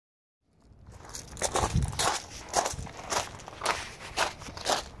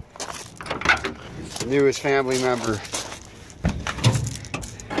newest family member.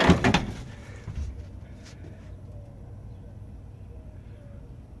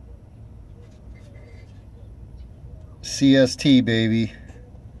 CST, baby.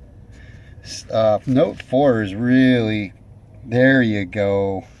 Note 4 is really, there you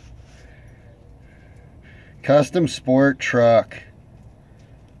go. Custom sport truck.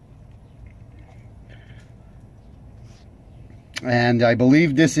 And I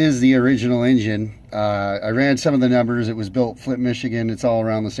believe this is the original engine. I ran some of the numbers. It was built Flint, Michigan. It's all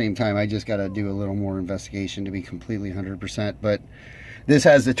around the same time. I just got to do a little more investigation to be completely 100%. But this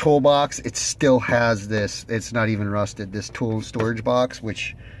has the toolbox. It still has this. It's not even rusted. This tool storage box,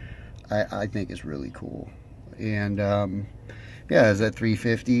 which I think is really cool. And yeah, it's at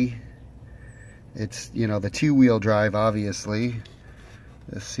 350. It's, you know, the 2-wheel drive, obviously.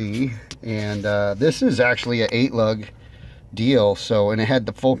 Let's see. And this is actually an 8-lug deal. So, and it had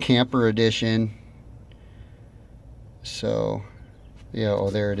the full camper edition. So, yeah, oh,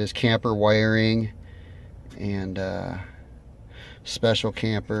 there it is. Camper wiring and special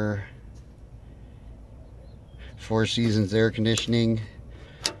camper. 4 seasons air conditioning.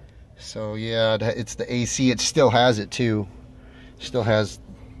 So yeah, it's the AC. It still has it too. Still has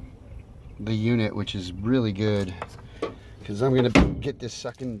the unit, which is really good, because I'm gonna get this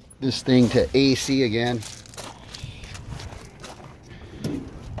thing to AC again.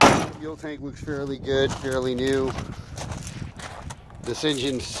 Fuel tank looks fairly good, fairly new. This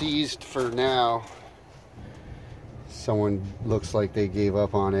engine's seized for now. Someone looks like they gave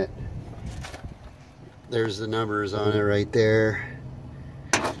up on it. There's the numbers on it right there.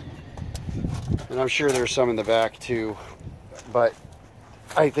 And I'm sure there's some in the back too, but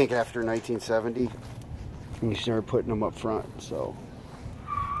I think after 1970 we started putting them up front. So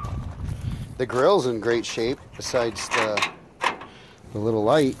the grill's in great shape, besides the little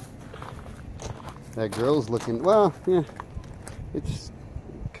light. That grill's looking, well, yeah, it's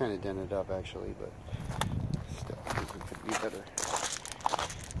kind of dented up actually, but still, it could be better.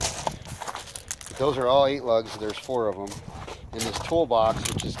 But those are all 8 lugs. There's 4 of them. And this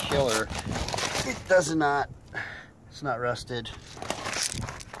toolbox, which is killer, it does not, it's not rusted.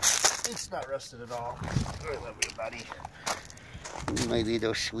 It's not rusted at all. I love you, buddy. My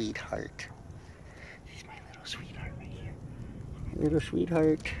little sweetheart. He's my little sweetheart right here. My little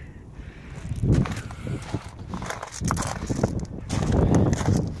sweetheart.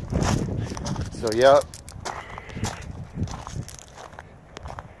 So, yep.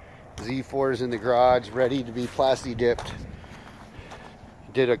 Z4 is in the garage, ready to be plasti dipped.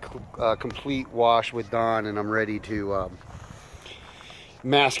 Did a complete wash with Dawn, and I'm ready to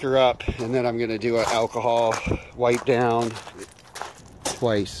mask her up, and then I'm gonna do an alcohol wipe down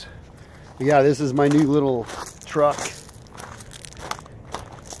twice. But yeah, this is my new little truck,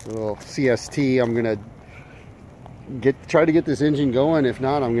 little CST. I'm gonna try to get this engine going. If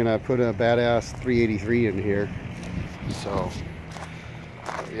not, I'm gonna put a badass 383 in here. So,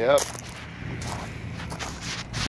 yep.